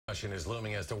Question is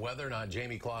looming as to whether or not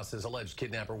Jamie Kloss's alleged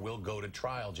kidnapper will go to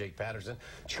trial. Jake Patterson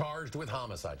charged with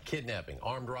homicide, kidnapping,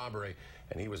 armed robbery,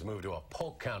 and he was moved to a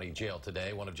Polk County jail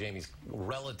today. One of Jamie's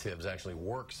relatives actually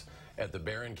works at the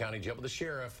Barron County Jail, but the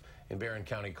sheriff in Barron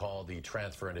County called the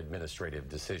transfer an administrative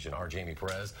decision. Our Jamie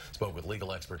Perez spoke with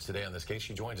legal experts today on this case.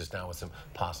 She joins us now with some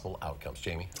possible outcomes.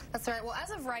 Jamie? That's right. Well,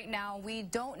 as of right now, we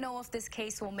don't know if this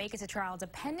case will make it to trial,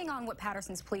 depending on what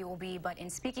Patterson's plea will be. But in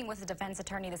speaking with the defense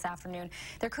attorney this afternoon,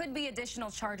 there could be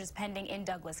additional charges pending in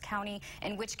Douglas County,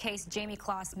 in which case Jamie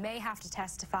Kloss may have to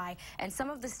testify. And some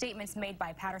of the statements made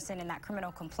by Patterson in that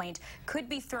criminal complaint could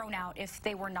be thrown out if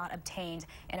they were not obtained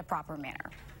in a proper manner.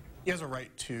 He has a right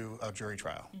to a jury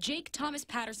trial. Jake Thomas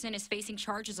Patterson is facing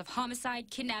charges of homicide,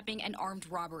 kidnapping, and armed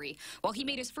robbery. While he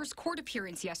made his first court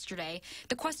appearance yesterday,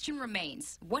 the question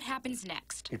remains, what happens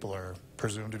next? People are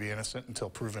presumed to be innocent until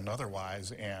proven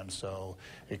otherwise, and so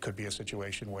it could be a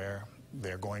situation where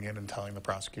they're going in and telling the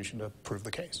prosecution to prove the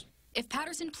case. If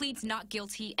Patterson pleads not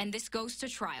guilty and this goes to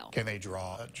trial, can they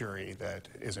draw a jury that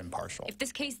is impartial? If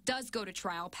this case does go to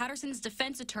trial, Patterson's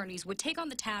defense attorneys would take on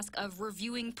the task of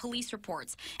reviewing police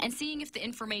reports and seeing if the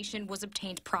information was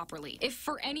obtained properly. If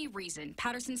for any reason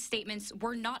Patterson's statements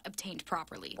were not obtained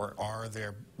properly, or are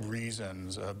there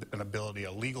reasons, a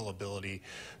legal ability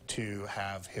to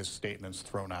have his statements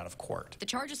thrown out of court? The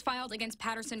charges filed against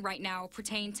Patterson right now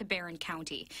pertain to Barron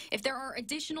County. If there are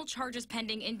additional charges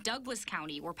pending in Douglas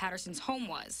County, where Patterson's home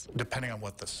was, depending on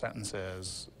what the sentence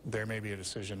is, there may be a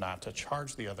decision not to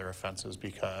charge the other offenses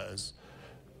because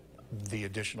the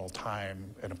additional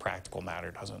time in a practical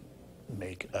matter doesn't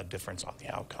make a difference on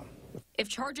the outcome. If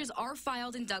charges are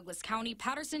filed in Douglas County,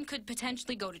 Patterson could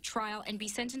potentially go to trial and be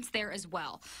sentenced there as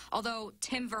well. Although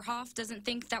Tim Verhoff doesn't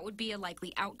think that would be a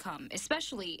likely outcome,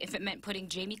 especially if it meant putting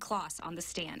Jamie Kloss on the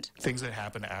stand. Things that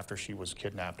happened after she was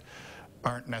kidnapped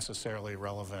aren't necessarily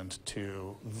relevant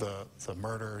to the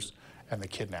murders and the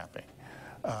kidnapping.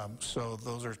 So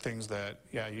those are things that,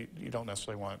 yeah, you don't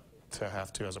necessarily want to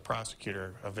have to, as a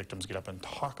prosecutor, victims get up and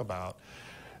talk about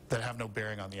that have no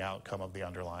bearing on the outcome of the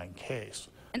underlying case.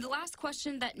 And the last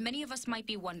question that many of us might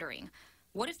be wondering,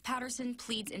 what if Patterson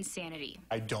pleads insanity?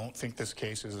 I don't think this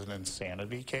case is an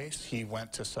insanity case. He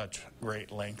went to such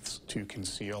great lengths to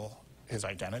conceal his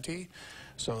identity,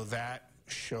 so that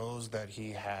shows that he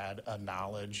had a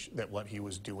knowledge that what he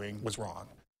was doing was wrong.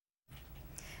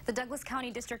 The Douglas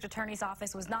County District Attorney's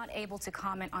Office was not able to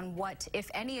comment on what, if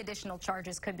any, additional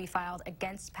charges could be filed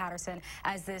against Patterson,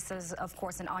 as this is, of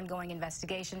course, an ongoing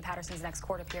investigation. Patterson's next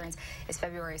court appearance is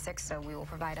February 6th, so we will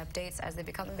provide updates as they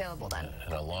become available then.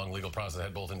 And a long legal process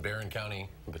ahead, both in Barron County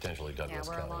and potentially Douglas County as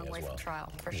well. Yeah, we're a long way from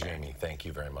trial, for sure. Jamie, thank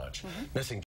you very much. Missing